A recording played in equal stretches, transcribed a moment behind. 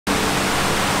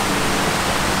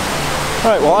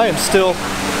Alright, well I am still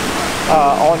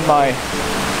on my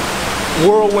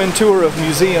whirlwind tour of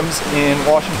museums in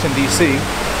Washington D.C.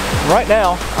 Right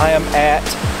now I am at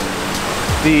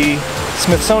the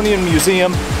Smithsonian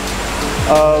Museum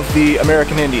of the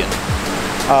American Indian.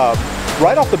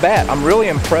 Right off the bat, I'm really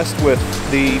impressed with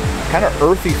the kind of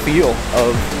earthy feel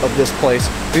of this place,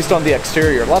 at least on the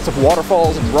exterior. Lots of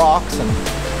waterfalls and rocks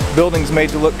and buildings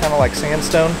made to look kind of like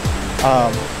sandstone.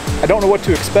 I don't know what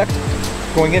to expect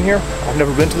going in here. I've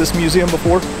never been to this museum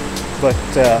before, but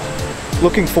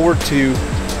looking forward to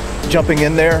jumping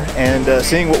in there and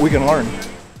seeing what we can learn.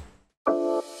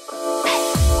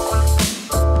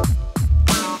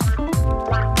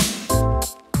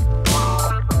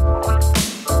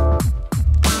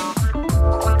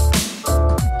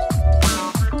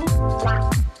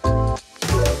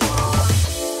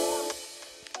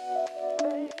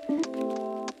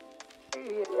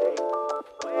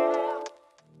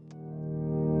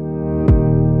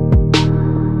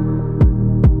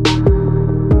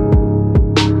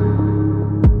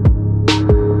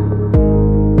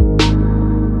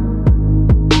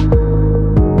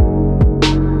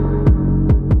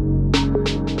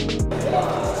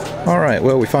 Alright,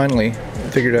 well we finally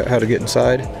figured out how to get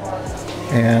inside,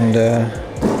 and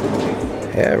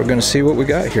yeah, we're gonna see what we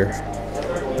got here.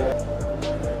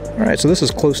 Alright, so this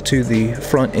is close to the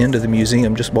front end of the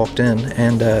museum, just walked in,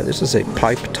 and this is a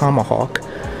pipe tomahawk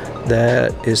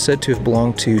that is said to have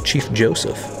belonged to Chief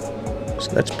Joseph,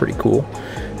 so that's pretty cool.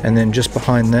 And then just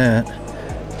behind that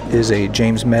is a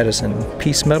James Madison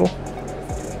peace medal,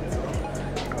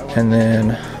 and then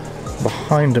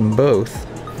behind them both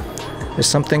is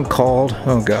something called,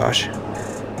 oh gosh,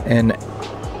 an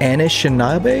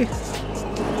Anishinaabe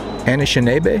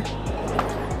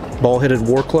ball-headed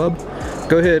war club.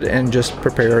 Go ahead and just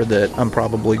prepare that I'm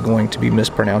probably going to be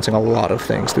mispronouncing a lot of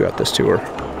things throughout this tour.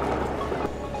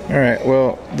 Alright,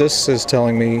 well this is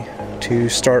telling me to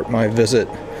start my visit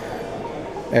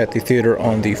at the theater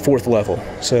on the 4th level.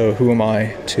 So who am I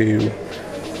to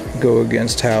go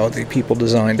against how the people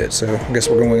designed it? So I guess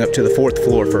we're going up to the 4th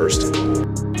floor first.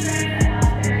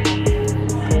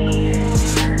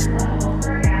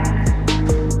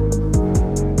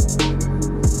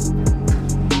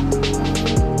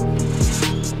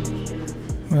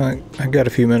 I got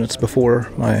a few minutes before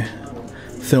my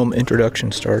film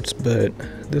introduction starts, but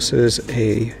this is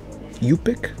a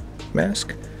Yupik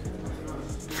mask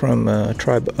from a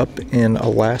tribe up in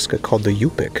Alaska called the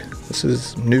Yupik. This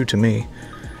is new to me,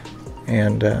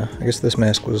 and I guess this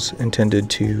mask was intended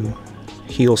to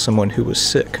heal someone who was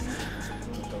sick.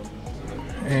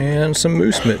 And some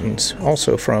moose mittens,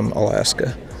 also from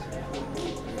Alaska.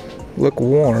 Look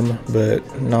warm,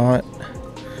 but not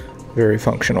very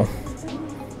functional.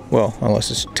 Well, unless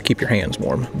it's to keep your hands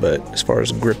warm, but as far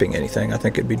as gripping anything, I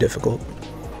think it'd be difficult.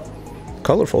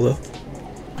 Colorful, though.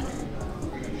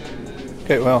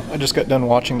 Okay, well, I just got done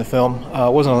watching the film. I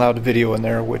wasn't allowed to video in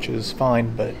there, which is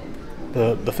fine, but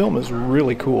the film is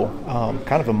really cool.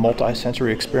 Kind of a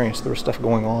multi-sensory experience. There was stuff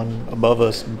going on above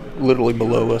us, literally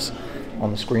below us,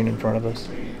 on the screen in front of us.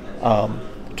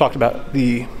 Talked about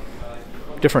the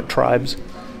different tribes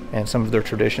and some of their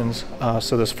traditions.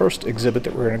 So this first exhibit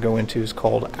that we're going to go into is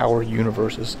called Our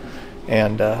Universes,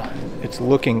 and it's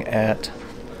looking at,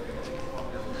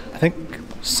 I think,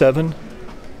 7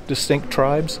 distinct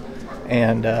tribes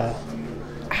and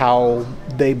how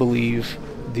they believe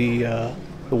the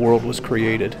world was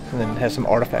created, and then it has some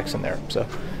artifacts in there, so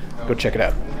go check it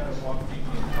out.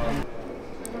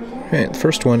 Alright, the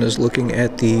first one is looking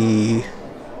at the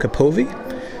Kapovi,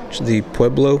 which is the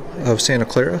Pueblo of Santa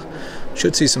Clara.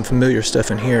 Should see some familiar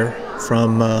stuff in here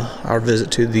from our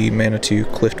visit to the Manitou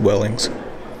cliff dwellings.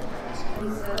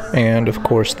 And of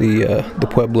course the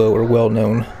Pueblo are well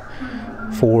known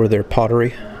for their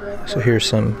pottery. So here's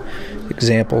some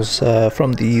examples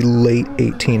from the late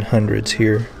 1800s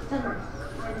here.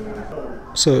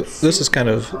 So this is kind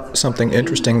of something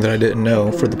interesting that I didn't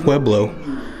know. For the Pueblo,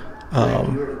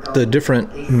 the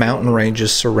different mountain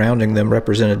ranges surrounding them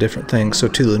represented different things. So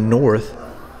to the north,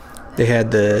 they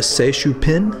had the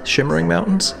Sechupin shimmering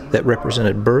mountains that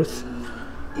represented birth.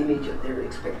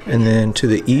 And then to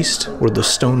the east were the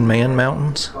Stone Man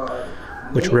Mountains,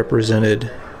 which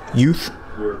represented youth.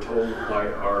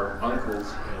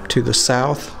 To the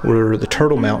south were the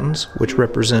Turtle Mountains, which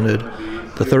represented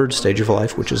the 3rd stage of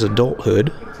life, which is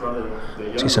adulthood.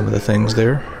 See some of the things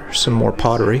there. Some more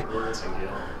pottery.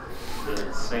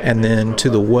 And then to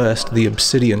the west, the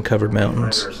obsidian-covered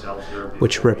mountains,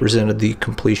 which represented the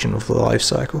completion of the life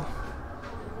cycle.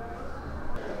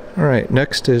 Alright,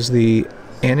 next is the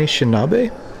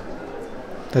Anishinaabe.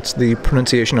 That's the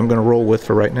pronunciation I'm going to roll with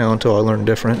for right now until I learn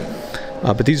different.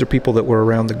 But these are people that were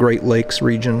around the Great Lakes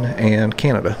region and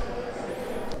Canada.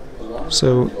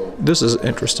 So this is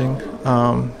interesting.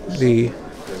 The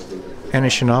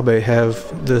Anishinaabe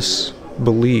have this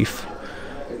belief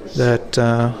that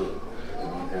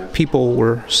people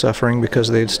were suffering because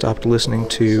they had stopped listening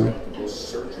to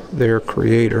their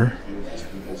creator.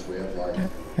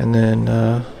 And then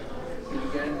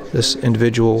this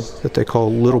individual that they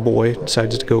call Little Boy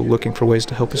decides to go looking for ways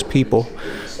to help his people.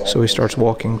 So he starts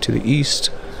walking to the east,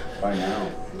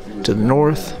 to the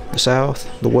north, the south,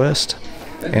 the west,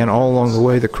 and all along the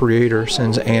way the creator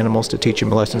sends animals to teach him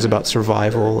lessons about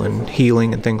survival and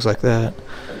healing and things like that.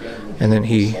 And then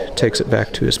he takes it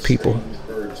back to his people.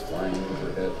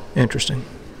 Interesting.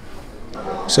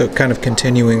 So kind of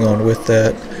continuing on with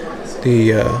that,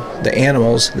 the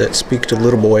animals that speak to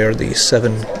Little Boy are the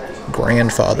 7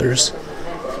 grandfathers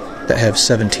that have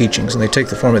 7 teachings, and they take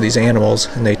the form of these animals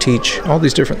and they teach all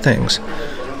these different things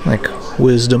like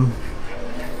wisdom,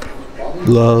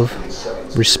 love,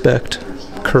 respect,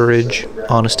 courage,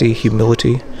 honesty,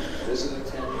 humility.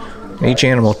 And each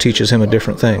animal teaches him a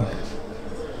different thing.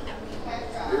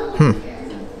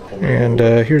 And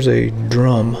here's a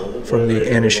drum from the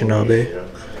Anishinaabe.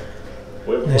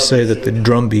 They say that the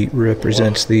drum beat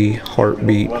represents the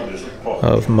heartbeat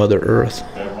of Mother Earth.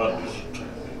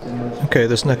 Okay,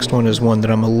 this next one is one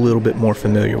that I'm a little bit more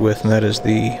familiar with, and that is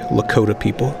the Lakota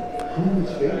people.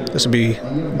 This would be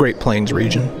Great Plains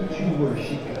region.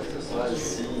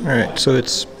 Alright, so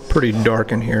it's pretty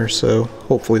dark in here, so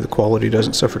hopefully the quality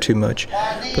doesn't suffer too much.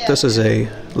 But this is a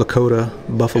Lakota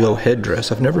buffalo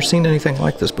headdress. I've never seen anything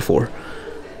like this before,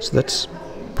 so that's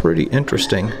pretty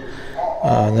interesting.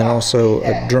 And then also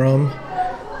a drum,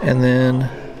 and then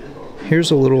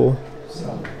here's a little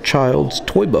child's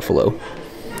toy buffalo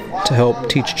to help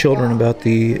teach children about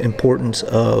the importance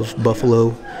of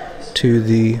buffalo to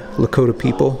the Lakota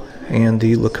people and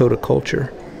the Lakota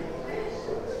culture.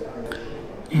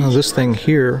 Now this thing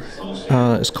here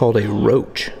is called a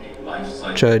roach,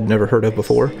 which I'd never heard of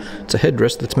before. It's a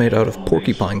headdress that's made out of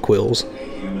porcupine quills.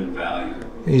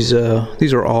 These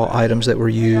are all items that were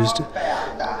used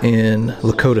in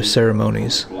Lakota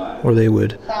ceremonies, where they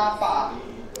would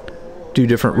do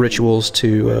different rituals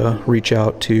to reach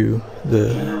out to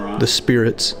the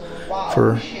spirits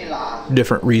for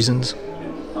different reasons.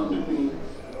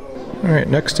 Alright,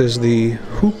 next is the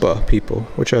Hoopa people,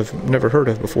 which I've never heard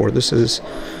of before. This is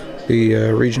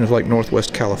the region of like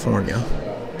Northwest California.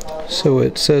 So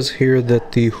it says here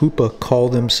that the Hoopa call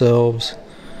themselves,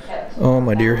 oh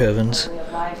my dear heavens,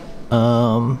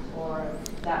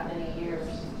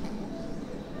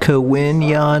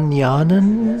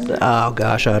 Kawinyanyanan? Oh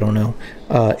gosh, I don't know.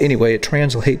 Anyway, it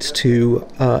translates to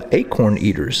acorn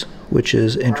eaters, which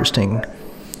is interesting.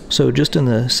 So just in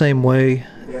the same way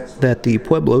that the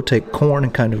Pueblo take corn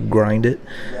and kind of grind it,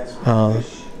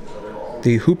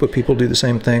 the Hoopa people do the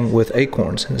same thing with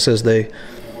acorns. And it says they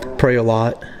pray a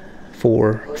lot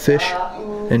for fish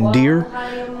and deer,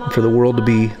 for the world to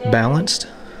be balanced.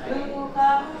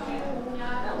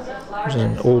 There's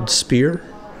an old spear.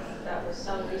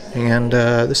 And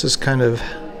this is kind of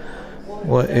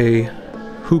what a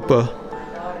Hoopa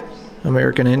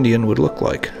American Indian would look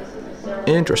like.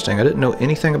 Interesting. I didn't know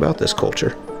anything about this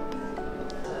culture.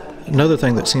 Another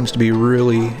thing that seems to be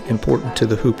really important to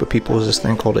the Hoopa people is this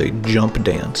thing called a jump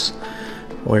dance,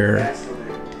 where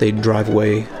they drive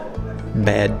away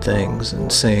bad things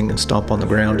and sing and stomp on the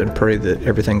ground and pray that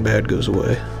everything bad goes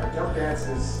away.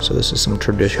 So this is some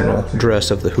traditional dress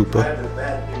of the Hoopa.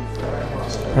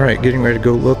 Alright, getting ready to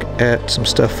go look at some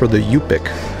stuff for the Yupik.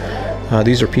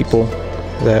 These are people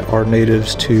that are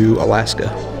natives to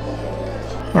Alaska.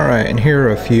 Alright, and here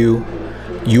are a few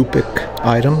Yupik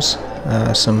items.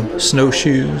 Some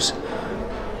snowshoes,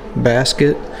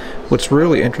 basket. What's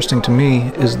really interesting to me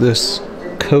is this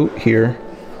coat here,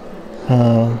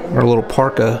 or a little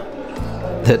parka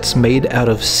that's made out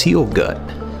of seal gut.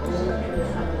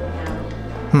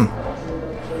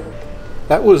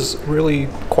 That was really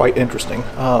quite interesting.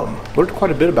 Learned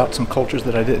quite a bit about some cultures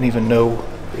that I didn't even know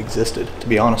existed, to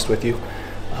be honest with you.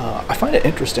 I find it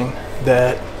interesting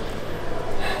that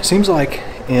it seems like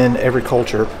in every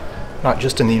culture, not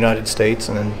just in the United States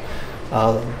and in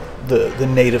the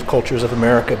native cultures of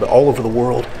America, but all over the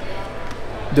world,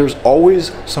 there's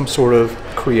always some sort of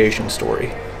creation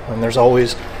story. And there's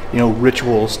always,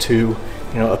 rituals to,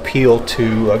 appeal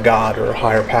to a god or a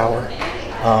higher power.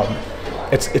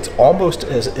 It's almost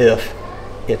as if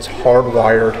it's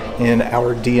hardwired in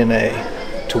our DNA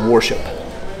to worship.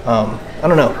 I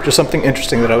don't know, just something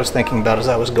interesting that I was thinking about as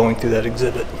I was going through that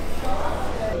exhibit.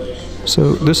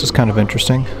 So this is kind of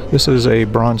interesting. This is a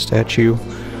bronze statue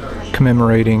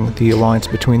commemorating the alliance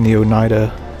between the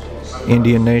Oneida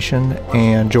Indian Nation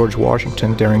and George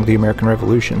Washington during the American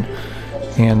Revolution.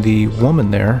 And the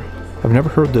woman there, I've never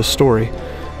heard this story,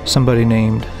 somebody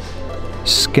named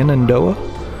Shenandoah,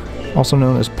 also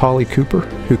known as Polly Cooper,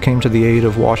 who came to the aid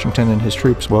of Washington and his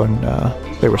troops when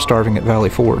they were starving at Valley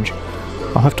Forge.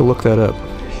 I'll have to look that up.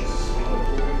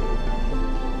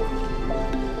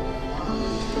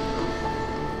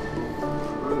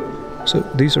 So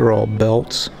these are all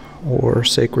belts or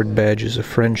sacred badges of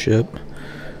friendship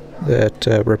that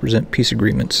represent peace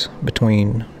agreements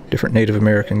between different Native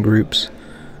American groups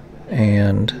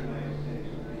and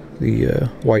the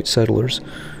white settlers.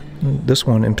 This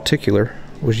one in particular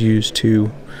was used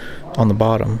to, on the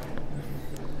bottom,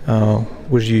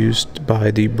 was used by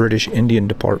the British Indian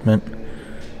Department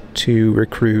to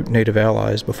recruit Native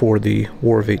allies before the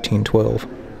War of 1812.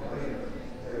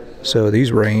 So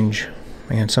these range,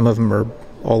 man, some of them are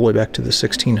all the way back to the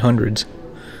 1600s.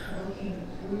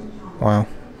 Wow.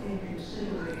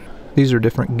 These are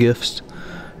different gifts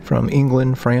from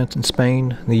England, France, and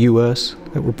Spain, and the U.S.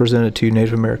 that were presented to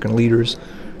Native American leaders,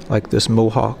 like this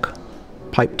Mohawk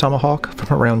pipe tomahawk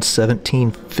from around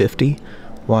 1750.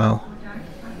 Wow.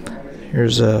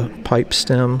 Here's a pipe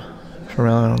stem from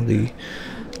around the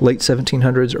late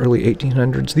 1700s, early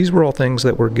 1800s. These were all things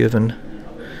that were given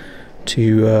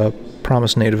to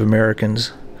promise Native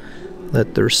Americans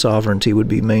that their sovereignty would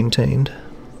be maintained.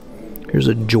 Here's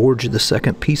a George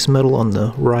II peace medal on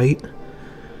the right.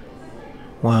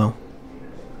 Wow.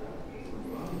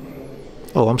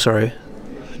 Oh, I'm sorry.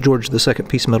 George II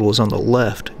peace medal is on the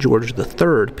left. George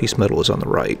III peace medal is on the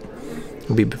right.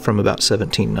 It'll be from about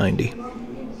 1790.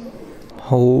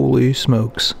 Holy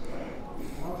smokes.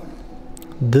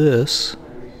 This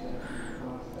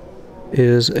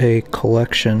is a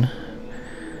collection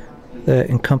that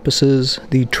encompasses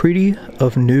the Treaty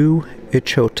of New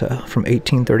Echota from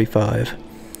 1835.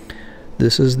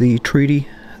 This is the treaty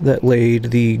that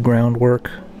laid the groundwork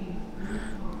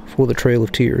for the Trail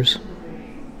of Tears.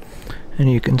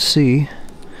 And you can see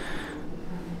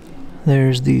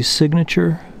there's the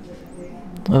signature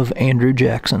of Andrew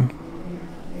Jackson.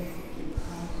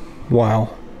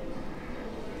 Wow.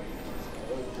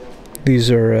 These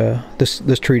are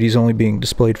this treaty is only being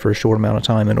displayed for a short amount of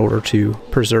time in order to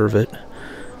preserve it,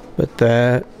 but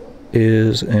that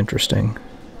is interesting.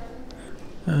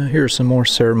 Here are some more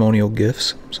ceremonial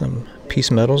gifts, some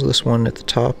peace medals. This one at the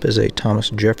top is a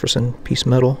Thomas Jefferson peace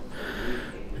medal,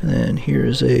 and then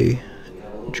here's a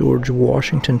George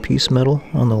Washington peace medal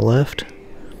on the left.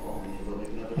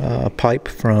 A pipe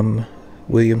from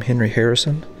William Henry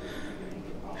Harrison,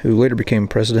 who later became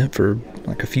president for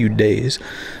like a few days.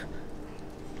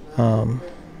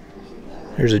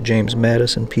 Here's a James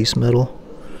Madison peace medal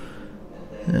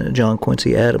and a John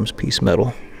Quincy Adams peace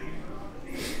medal.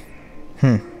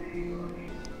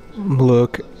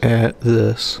 Look at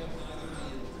this.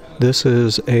 This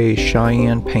is a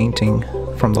Cheyenne painting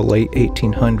from the late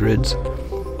 1800s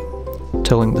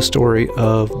telling the story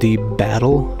of the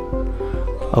Battle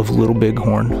of Little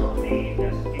Bighorn.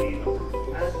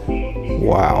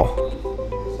 Wow.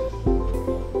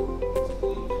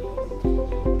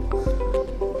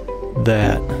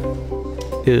 That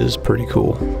is pretty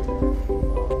cool.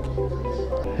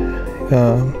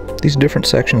 These different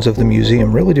sections of the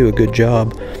museum really do a good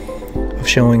job of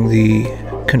showing the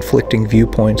conflicting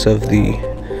viewpoints of the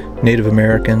Native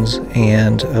Americans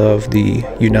and of the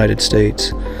United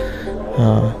States.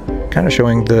 Kind of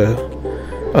showing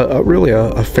really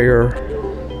a fair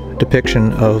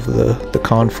depiction of the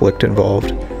conflict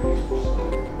involved.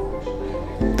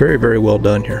 Very, very well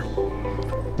done here.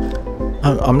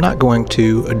 I'm not going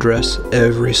to address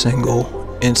every single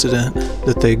incident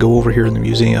that they go over here in the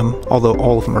museum, although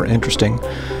all of them are interesting.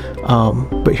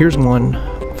 But here's one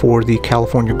for the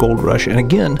California Gold Rush, and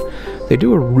again, they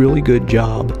do a really good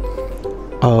job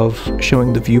of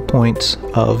showing the viewpoints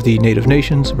of the Native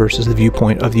Nations versus the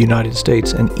viewpoint of the United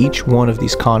States in each one of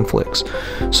these conflicts.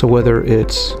 So whether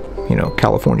it's, you know,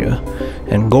 California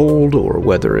and gold, or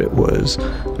whether it was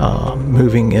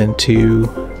moving into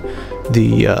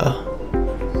the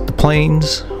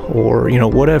plains, or, you know,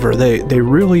 whatever, they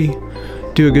really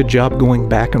do a good job going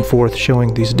back and forth,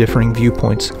 showing these differing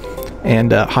viewpoints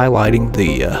and highlighting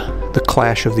the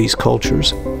clash of these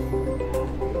cultures.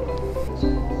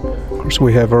 Of course,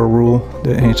 we have our rule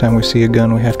that anytime we see a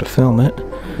gun, we have to film it,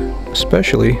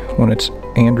 especially when it's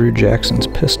Andrew Jackson's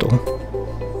pistol.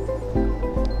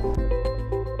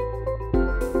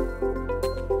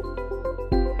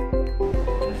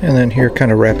 And then here,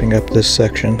 kind of wrapping up this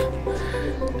section,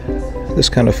 this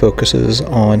kind of focuses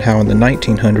on how in the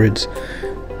 1900s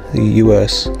the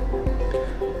U.S.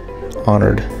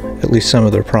 honored at least some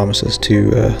of their promises to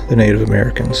the Native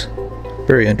Americans.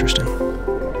 Very interesting.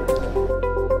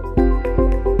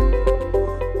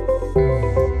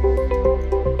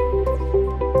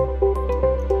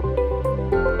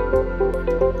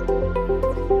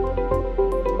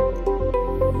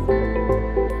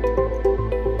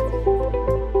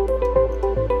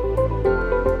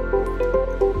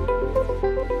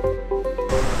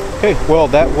 Okay, well,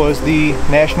 that was the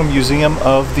National Museum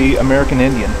of the American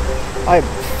Indian. I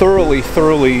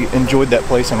thoroughly enjoyed that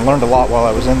place and learned a lot while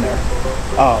I was in there.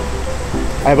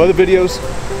 I have other videos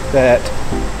that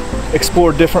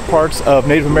explore different parts of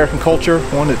Native American culture.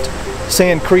 One at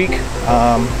Sand Creek,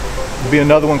 will be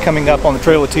another one coming up on the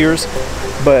Trail of Tears.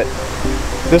 But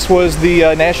this was the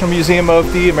National Museum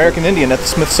of the American Indian at the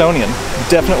Smithsonian.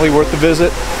 Definitely worth the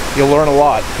visit. You'll learn a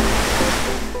lot.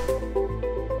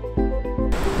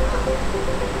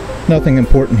 Nothing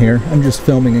important here. I'm just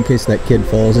filming in case that kid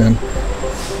falls in.